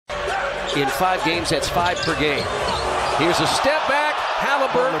In 5 games, that's 5 per game. Here's a step back.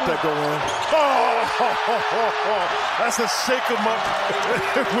 Haliburton. Let that go in. Oh, that's a shake 'em up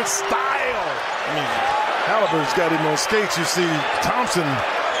with style. I mean, Haliburton's got him on skates. You see Thompson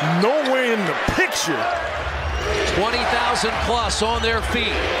nowhere in the picture. 20,000 plus on their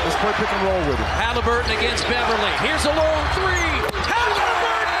feet. Let's play pick and roll with him. Haliburton against Beverly. Here's a long 3.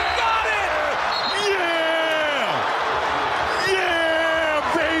 Haliburton got it! Yeah,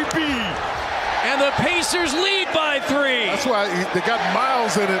 baby! And the Pacers lead by 3. That's why they got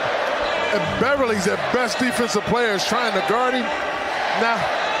Miles in it. And Beverly's their best defensive player is trying to guard him. Now,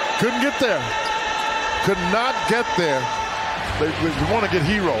 couldn't get there. Could not get there. They want to get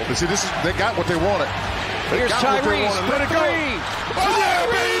Hero. They see, they got what they wanted. Here's Tyrese for 3. Oh, yeah,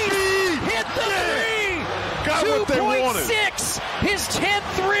 baby! Hit the 3. Got what they wanted. 2.6. His 10th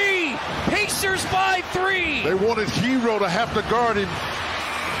 3. Pacers by 3. They wanted Hero to have to guard him.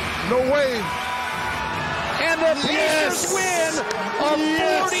 No way. And the Pacers win a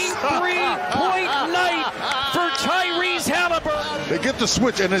 43-point night for Tyrese Haliburton. They get the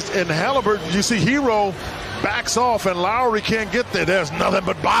switch, and Haliburton, you see Hero backs off, and Lowry can't get there. There's nothing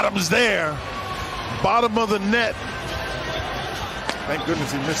but bottoms there. Bottom of the net. Thank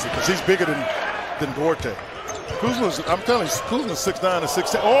goodness he missed it, because he's bigger than Duarte. Kuzma's, I'm telling you, Kuzma's 6'9" and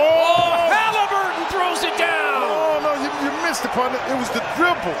 6'10". Oh, Haliburton throws it down. Oh, no, you missed the part. It was the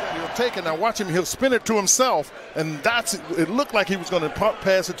dribble. He'll take it. Now watch him. He'll spin it to himself, and it looked like he was going to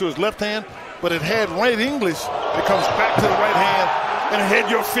pass it to his left hand, but it had right English. It comes back to the right hand, and it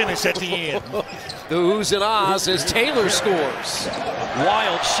had your finish at the end. The oohs and ahs as Taylor scores.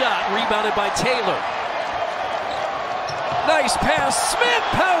 Wild shot, rebounded by Taylor. Nice pass, Smith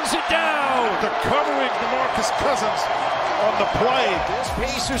pounds it down. The covering DeMarcus Cousins on the play. This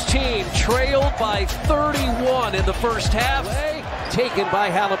Pacers team trailed by 31 in the first half. Taken by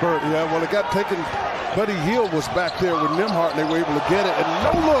Haliburton. Yeah, well, it got taken. Buddy Hield was back there with Nembhard, and they were able to get it. And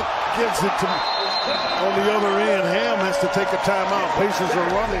no look gives it to on the other end. Ham has to take a timeout. Pacers are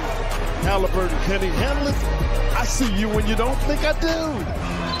running. Haliburton, can he handle it? I see you when you don't think I do.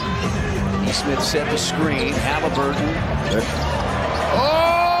 Smith set the screen. Haliburton.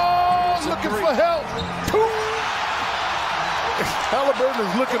 Oh, looking for help. Haliburton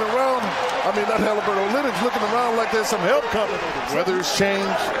is looking around. I mean, not Haliburton. Olynyk's looking around like there's some help coming. The weather's changed,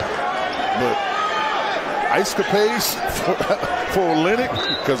 but ice capades for Olynyk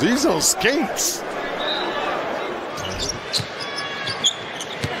because he's on skates.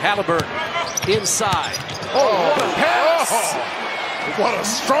 Haliburton inside. Oh, what a pass! What a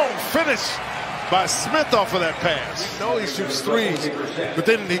strong finish by Smith off of that pass. You know he shoots threes, but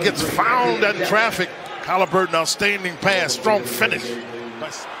then he gets found in traffic. Haliburton, outstanding pass, strong finish.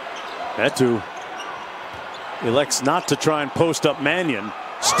 Metu elects not to try and post up Mannion.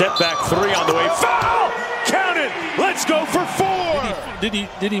 Step back 3 on the way. Foul! Count it! Let's go for 4! Did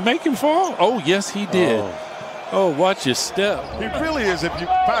he make him fall? Oh, yes, he did. Oh, watch your step. He really is.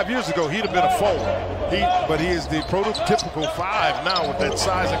 5 years ago, he'd have been a 4. But he is the prototypical 5 now with that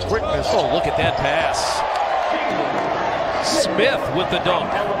size and quickness. Oh, look at that pass. Smith with the dunk.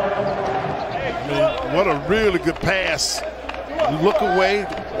 I mean, what a really good pass. You look away,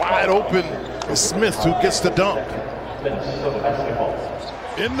 wide open. It's Smith who gets the dunk.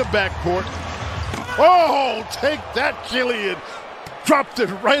 In the backcourt. Oh, take that, Killian. Dropped it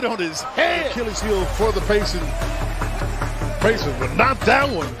right on his head. Achilles heel for the Pacers, but not that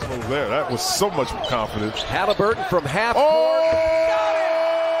one over there. That was so much confidence. Haliburton from half court. Oh,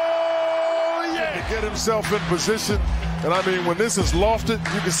 yeah. To get himself in position. And I mean, when this is lofted,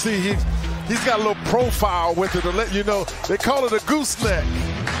 you can see he's got a little profile with it to let you know. They call it a gooseneck.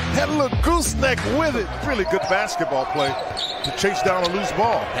 Had a little gooseneck with it. Really good basketball play to chase down a loose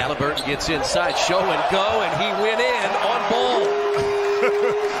ball. Haliburton gets inside, show and go, and he went in on ball.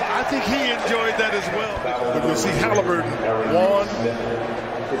 I think he enjoyed that as well. But you'll see Haliburton 1,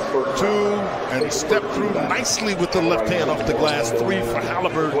 2, and step through nicely with the left hand off the glass. 3 for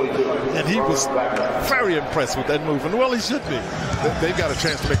Haliburton, and he was very impressed with that move. And well, he should be. They've got a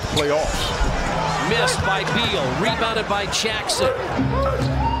chance to make the playoffs. Missed by Beal, rebounded by Jackson.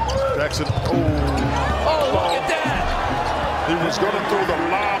 Jackson, oh, look at that! He was going to throw the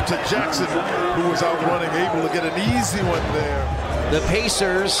lob to Jackson, who was out running, able to get an easy one there. The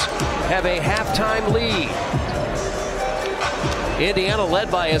Pacers have a halftime lead. Indiana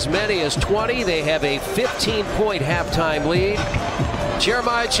led by as many as 20. They have a 15-point halftime lead.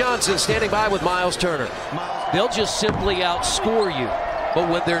 Jeremiah Johnson standing by with Miles Turner. They'll just simply outscore you. But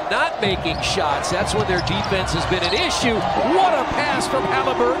when they're not making shots, that's when their defense has been an issue. What a pass from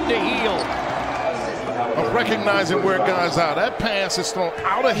Haliburton to Hield. of recognizing where guys are. That pass is thrown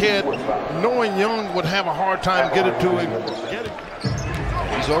out ahead, knowing Young would have a hard time getting to him.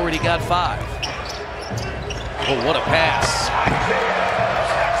 He's already got 5. Oh, what a pass.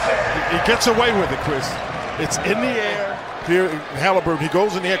 He gets away with it, Chris. It's in the air. Here, Haliburton, he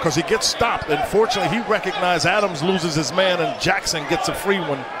goes in the air because he gets stopped. Unfortunately, he recognized Adams loses his man, and Jackson gets a free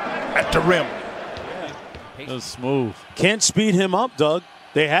one at the rim. That was smooth. Can't speed him up, Doug.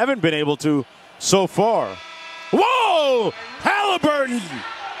 They haven't been able to so far. Whoa! Haliburton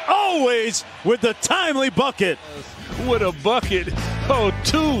always with the timely bucket. What a bucket. Oh,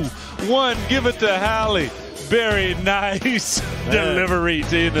 2-1. Give it to Hallie. Very nice delivery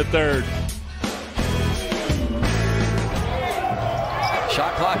in the third.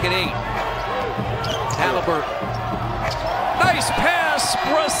 Shot clock at 8. Haliburton. Nice pass.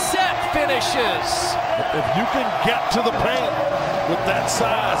 Brissett finishes. If you can get to the paint with that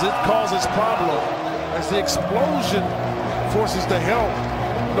size, it causes problem. As the explosion forces the help.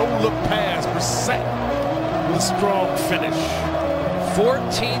 No look pass. Brissett with a strong finish.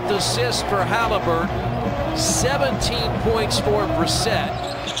 14th assist for Haliburton. 17 points for Brissett.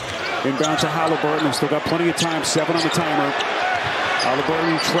 Inbound to Haliburton. They've still got plenty of time. 7 on the timer.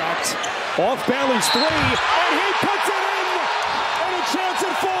 Haliburton tracked off balance 3, and he puts it in, and a chance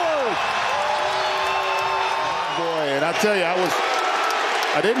at 4. Boy, and I tell you,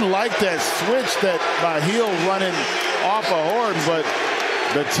 I didn't like that switch that by Hill running off of Horton, but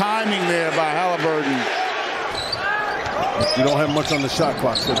the timing there by Haliburton. You don't have much on the shot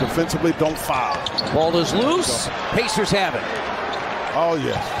clock, so defensively, don't foul. Ball is loose. Pacers have it. Oh,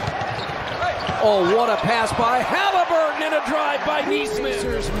 yes. Oh, what a pass by Haliburton and a drive by Neesmith.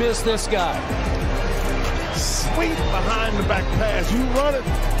 Pacers miss this guy. Sweet behind the back pass. You run it,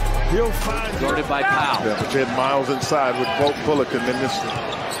 he'll find it. Guarded by Powell. Yeah, but you had Miles inside with both Bullock and then this.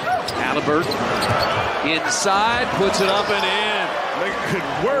 Haliburton inside, puts it up and in.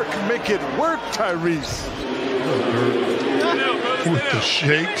 Make it work, Tyrese. With the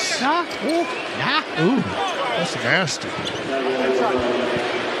shakes. Ooh, that's nasty.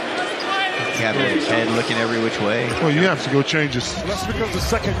 Having his head looking every which way. Well, you have to go change his. That's because the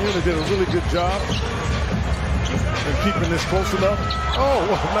second unit did a really good job in keeping this close enough. Oh,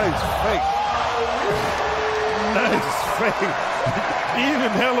 what a nice fake. Nice fake. Even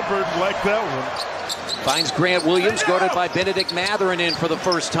Haliburton liked that one. Finds Grant Williams, guarded by Benedict Mathurin in for the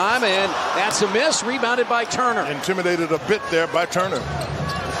first time, and that's a miss, rebounded by Turner. Intimidated a bit there by Turner.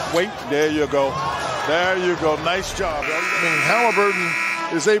 Wait, there you go. There you go, nice job. I mean,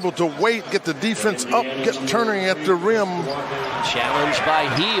 Haliburton is able to wait, get the defense up, get Turner at the rim. Challenged by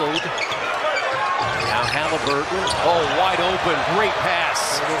Hield. Now Haliburton, oh, wide open, great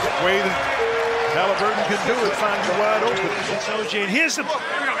pass. Wait, Haliburton can do it, find you wide open. OJ, and here's the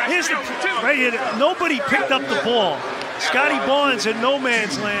right here. Nobody picked up the ball. Scotty Barnes in no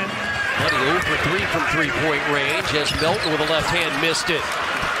man's land. Buddy 0 for 3 from three-point range as Melton with a left hand missed it.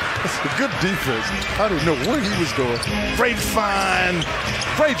 Good defense. I didn't know where he was going. Great find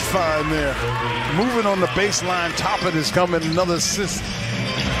there. Moving on the baseline, Toppin is coming, another assist.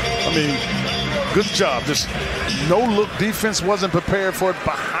 I mean, good job. Just no-look defense, wasn't prepared for it.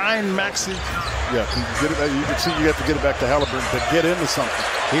 Behind Maxey. Yeah, you can see you have to get it back to Haliburton to get into something.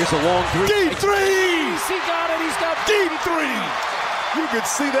 Here's a long three. Deep three! He got it, he's got deep three! You can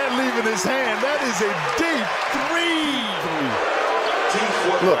see that leaving his hand. That is a deep three!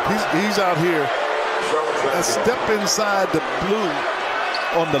 Look, he's out here. A step inside the blue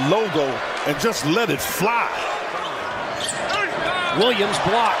on the logo and just let it fly. Williams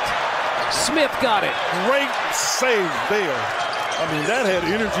blocked. Smith got it. Great save there. I mean, that had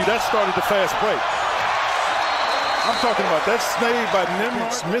energy. That started the fast break. I'm talking about that save by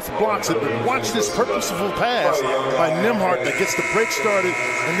Nembhard. Smith blocks it, but watch this purposeful pass by Nembhard that gets the break started,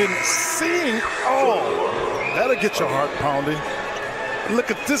 and then seeing, oh, that'll get your heart pounding. Look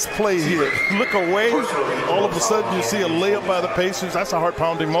at this play here. Look away. All of a sudden, you see a layup by the Pacers. That's a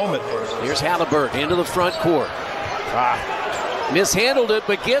heart-pounding moment. Here's Haliburton into the front court. Mishandled it,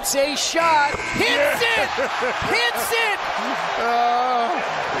 but gets a shot. Hits it! Hits it!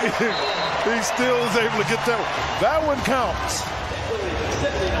 He still is able to get that one. That one counts.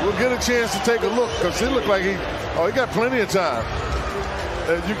 We'll get a chance to take a look because it looked like he got plenty of time.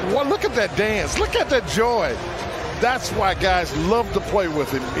 Look at that dance. Look at that joy. That's why guys love to play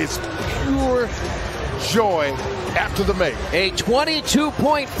with him. It's pure joy after the make. A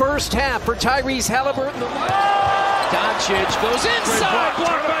 22-point first half for Tyrese Haliburton. Doncic goes inside,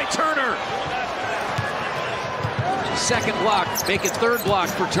 blocked by Turner. Second block, make it third block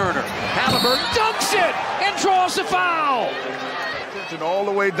for Turner. Haliburton dunks it and draws a foul. marching all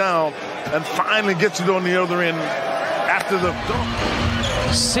the way down and finally gets it on the other end after the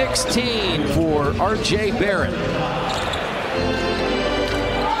dunk. 16 for R.J. Barrett.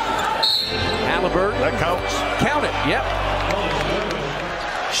 Haliburton. That counts. Count it, yep.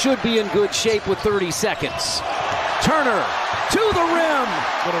 Should be in good shape with 30 seconds. Turner to the rim.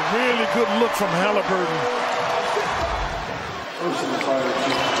 But a really good look from Haliburton.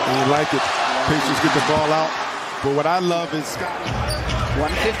 You like it. Pacers get the ball out. But what I love is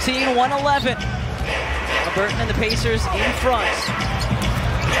 115, 111. Haliburton and the Pacers in front.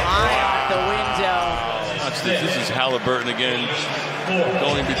 High off the window. Watch this. This is Haliburton again,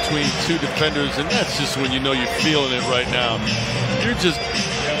 going between two defenders, and that's just when you know you're feeling it right now. You're just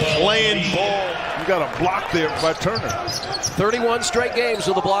playing ball. You got a block there by Turner. 31 straight games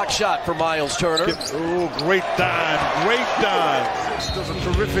with a block shot for Miles Turner. Oh, great dive, great dive. Does a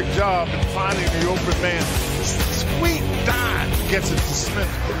terrific job in finding the open man. Sweet dive, gets it to Smith.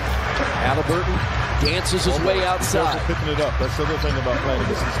 Haliburton dances his way outside. Picking it up. That's the other thing about playing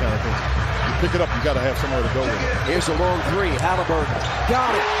against this kind of thing. You pick it up, you got to have somewhere to go with it. Here's a long three. Haliburton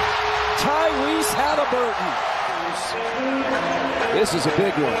got it. Tyrese Haliburton. This is a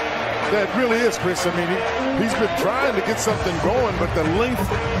big one. That really is, Chris. I mean, he's been trying to get something going, but the length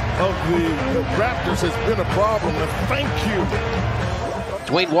of the Raptors has been a problem. And thank you.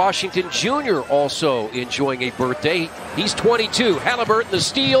 Dwayne Washington Jr. also enjoying a birthday. He's 22. Haliburton the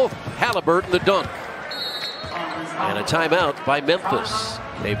steal. Haliburton the dunk. And a timeout by Memphis.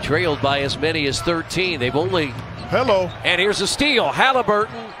 They've trailed by as many as 13. They've only... Hello. And here's a steal.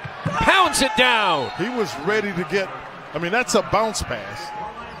 Haliburton pounds it down. He was ready to get... I mean, that's a bounce pass.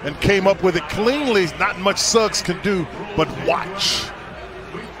 And came up with it cleanly. Not much Suggs can do, but watch.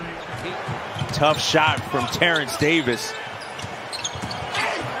 Tough shot from Terrence Davis.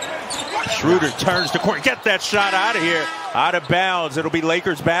 Schroeder turns the corner. Get that shot out of here. Out of bounds. It'll be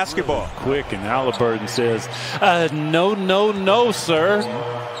Lakers basketball. Quick, and Haliburton says, no, no, no, sir.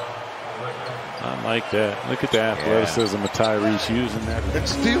 I like that. Look at the athleticism of Tyrese using that. And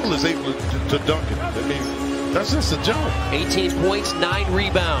Steele is able to dunk it. I mean, that's just a joke. 18 points, 9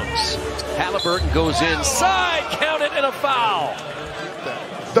 rebounds. Haliburton goes inside, count it, and a foul.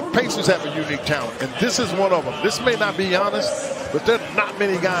 The Pacers have a unique talent, and this is one of them. This may not be honest, but there are not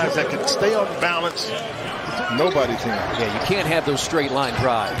many guys that can stay on balance. Nobody can. Yeah, you can't have those straight line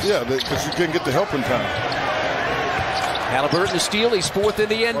drives. Yeah, because you can't get the help in time. Haliburton to steal. He's 4th in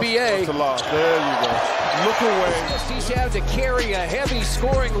the NBA. That's a lot. There you go. Look away. He's had to carry a heavy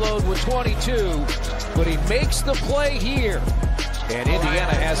scoring load with 22, but he makes the play here. And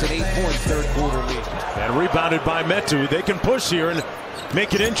Indiana has an 8-point third quarter lead. And rebounded by Metu. They can push here and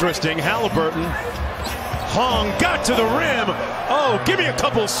make it interesting. Haliburton hung, got to the rim. Oh, give me a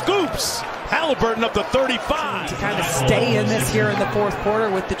couple scoops. Haliburton up to 35. To kind of stay in this here in the fourth quarter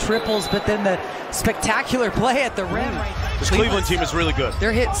with the triples, but then the spectacular play at the rim. This Cleveland team is really good.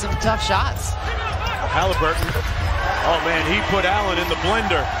 They're hitting some tough shots. Haliburton. Oh, man, he put Allen in the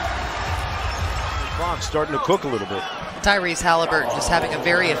blender. Clock's starting to cook a little bit. Tyrese Haliburton just having a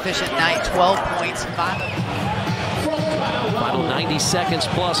very efficient night. 12 points, 5. Final 90 seconds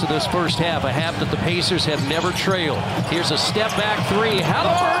plus of this first half. A half that the Pacers have never trailed. Here's a step back three.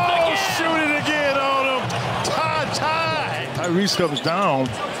 Haliburton again. Shoot it again on him. Tie. Tyrese comes down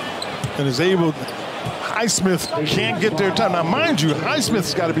and is able. Highsmith can't get there in time. Now, mind you,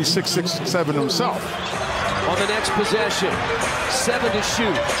 Highsmith's got to be 6'6", 7 himself. On the next possession, 7 to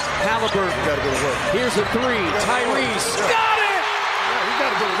shoot. Haliburton. Got to go to work. Here's a three. Tyrese got it. Yeah, you got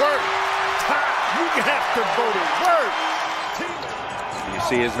to go to work. You have to go to work. You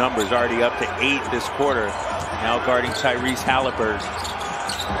see his numbers already up to 8 this quarter. Now guarding Tyrese Haliburton.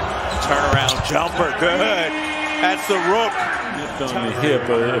 Turnaround jumper, good. That's the rook. On the hip,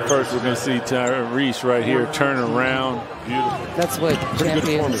 at first we're going to see Tyrese right here turn around. Beautiful. That's what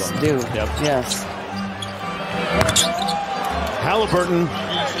champions do. Yep. Yes. Haliburton.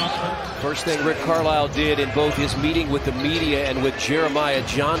 First thing Rick Carlisle did in both his meeting with the media and with Jeremiah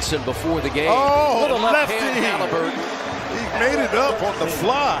Johnson before the game. Oh, little left lefty. hand Haliburton. He made it up on the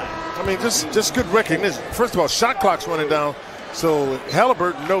fly. I mean, just good recognition. First of all, shot clock's running down, so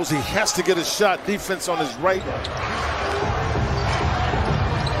Haliburton knows he has to get his shot. Defense on his right.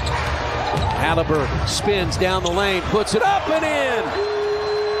 Haliburton spins down the lane, puts it up and in.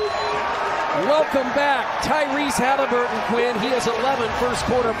 Welcome back, Tyrese Haliburton, Quinn. He has 11 first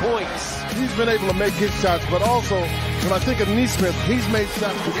quarter points. He's been able to make his shots, but also, when I think of Nesmith, he's made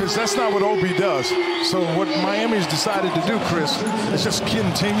shots because that's not what Obi does. So what Miami's decided to do, Chris, is just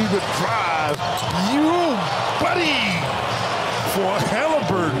continue to drive. You, buddy, for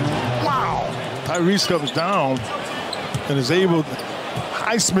Haliburton. Wow. Tyrese comes down and is able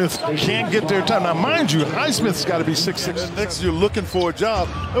Highsmith can't get their time. Now, mind you, Highsmith's got to be 6'6". Next, you're looking for a job.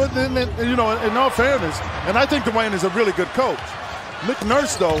 You know, in all fairness, and I think Dwayne is a really good coach. Nick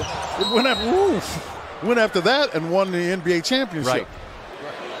Nurse, though, went after that and won the NBA championship. Right.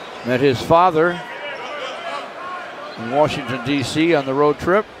 Met his father in Washington, D.C. on the road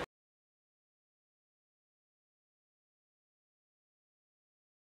trip.